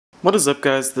What is up,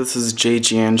 guys? This is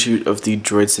JG of the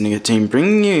Droid Syndicate team,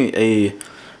 bringing you a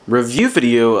review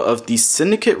video of the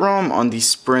Syndicate ROM on the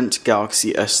Sprint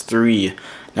Galaxy S3.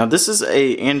 Now, this is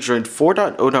a Android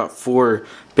 4.0.4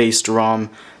 based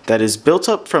ROM that is built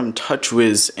up from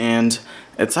TouchWiz, and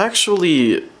it's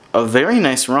actually a very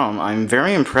nice ROM. I'm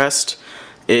very impressed.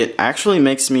 It actually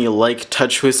makes me like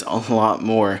TouchWiz a lot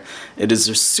more. It is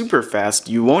super fast.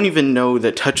 You won't even know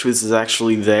that TouchWiz is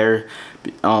actually there,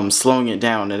 slowing it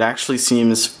down. It actually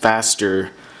seems faster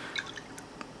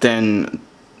than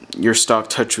your stock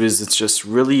TouchWiz. It's just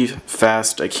really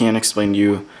fast. I can't explain to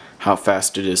you how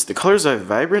fast it is. The colors are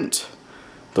vibrant.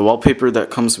 The wallpaper that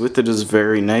comes with it is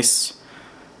very nice.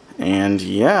 And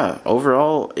yeah,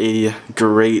 overall a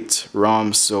great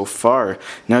ROM so far.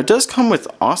 Now it does come with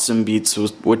awesome beats,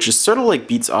 which is sort of like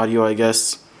Beats Audio, I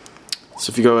guess.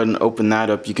 So if you go ahead and open that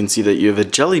up, you can see that you have a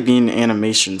Jelly Bean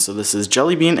animation. So this is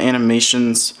Jelly Bean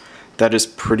animations. That is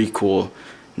pretty cool.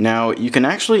 Now you can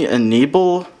actually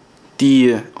enable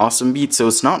the awesome beat, so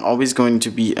it's not always going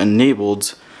to be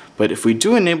enabled. But if we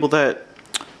do enable that,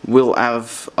 we'll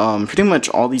have pretty much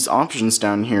all these options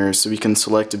down here. So we can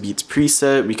select a beats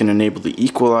preset, we can enable the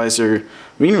equalizer,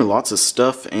 we can do lots of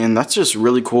stuff, and that's just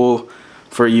really cool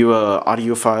for you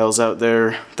audiophiles out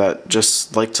there that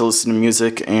just like to listen to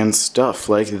music and stuff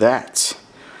like that.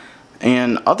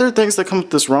 And other things that come with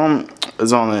this ROM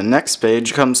is on the next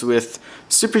page. It comes with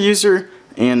Super User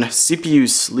and CPU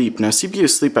Sleep. Now CPU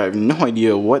Sleep, I have no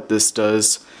idea what this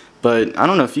does, but I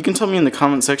don't know, if you can tell me in the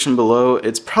comment section below.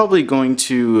 It's probably going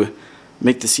to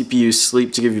make the CPU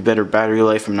sleep to give you better battery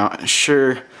life. I'm not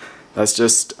sure. That's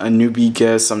just a newbie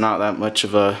guess. I'm not that much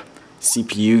of a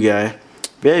CPU guy.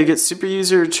 But yeah, you get Super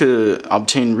User to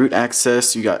obtain root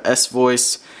access. You got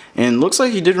S-Voice. And looks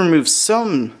like you did remove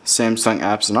some Samsung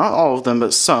apps. Not all of them,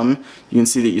 but some. You can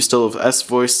see that you still have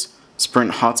S-Voice,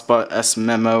 Sprint Hotspot,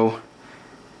 S-Memo,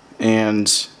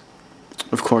 and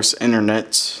of course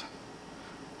Internet.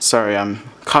 Sorry, I'm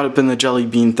caught up in the Jelly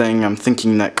Bean thing. I'm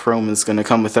thinking that Chrome is going to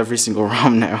come with every single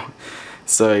ROM now.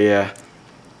 So yeah.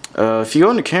 If you go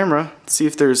into camera, see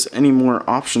if there's any more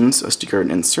options. SD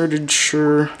card inserted,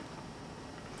 sure.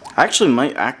 I actually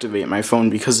might activate my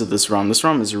phone because of this ROM. This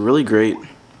ROM is really great.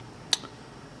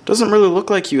 Doesn't really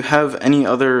look like you have any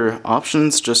other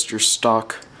options, just your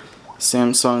stock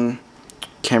Samsung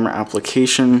camera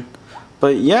application.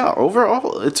 But yeah,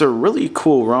 overall, it's a really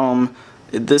cool ROM.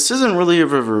 This isn't really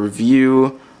of a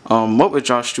review. What would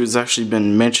Josh do has actually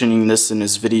been mentioning this in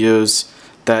his videos,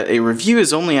 that a review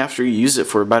is only after you use it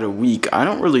for about a week. I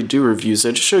don't really do reviews.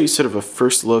 I just show you sort of a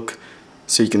first look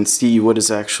so you can see what is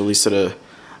actually sort of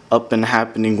up and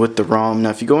happening with the ROM. Now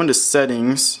if you go into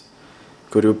settings,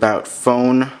 go to about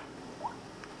phone,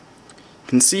 you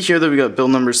can see here that we got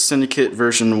build number Syndicate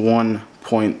version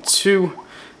 1.2,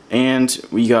 and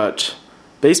we got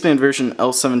baseband version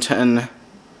L710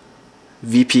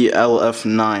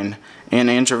 VPLF9, and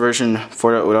Android version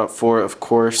 4.0.4, of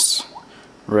course,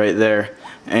 right there.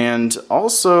 And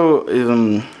also,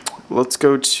 let's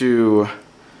go to,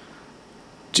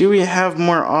 do we have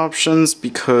more options?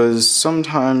 Because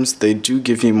sometimes they do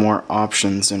give you more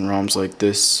options in ROMs like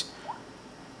this.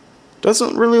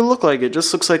 Doesn't really look like it,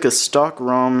 just looks like a stock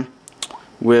ROM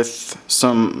with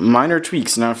some minor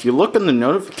tweaks. Now if you look in the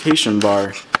notification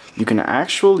bar, you can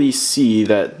actually see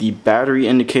that the battery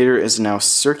indicator is now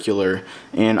circular,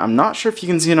 and I'm not sure if you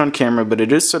can see it on camera, but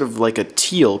it is sort of like a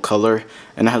teal color,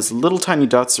 and it has little tiny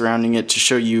dots surrounding it to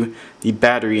show you the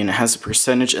battery, and it has a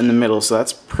percentage in the middle, so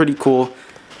that's pretty cool.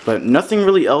 But nothing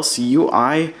really else.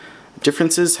 UI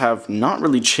differences have not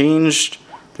really changed.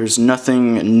 There's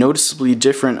nothing noticeably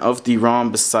different of the ROM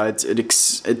besides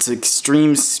its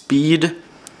extreme speed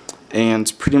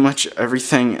and pretty much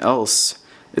everything else.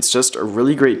 It's just a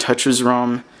really great TouchWiz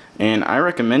ROM, and I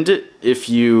recommend it if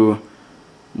you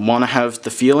want to have the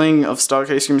feeling of stock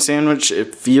ice cream sandwich.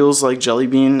 It feels like Jelly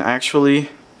Bean, actually.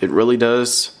 It really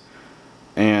does.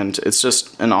 And it's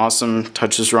just an awesome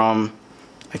TouchWiz ROM.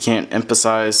 I can't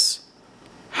emphasize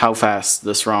how fast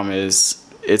this ROM is.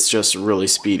 It's just really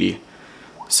speedy.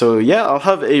 So yeah, I'll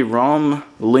have a ROM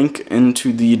link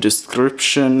into the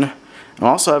description. I'll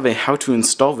also have a how to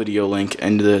install video link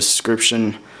in the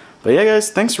description. But yeah guys,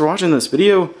 thanks for watching this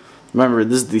video. Remember,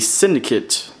 this is the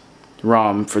Syndicate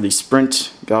ROM for the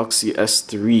Sprint Galaxy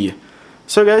S3.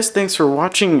 So guys, thanks for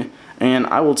watching, and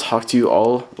I will talk to you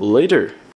all later.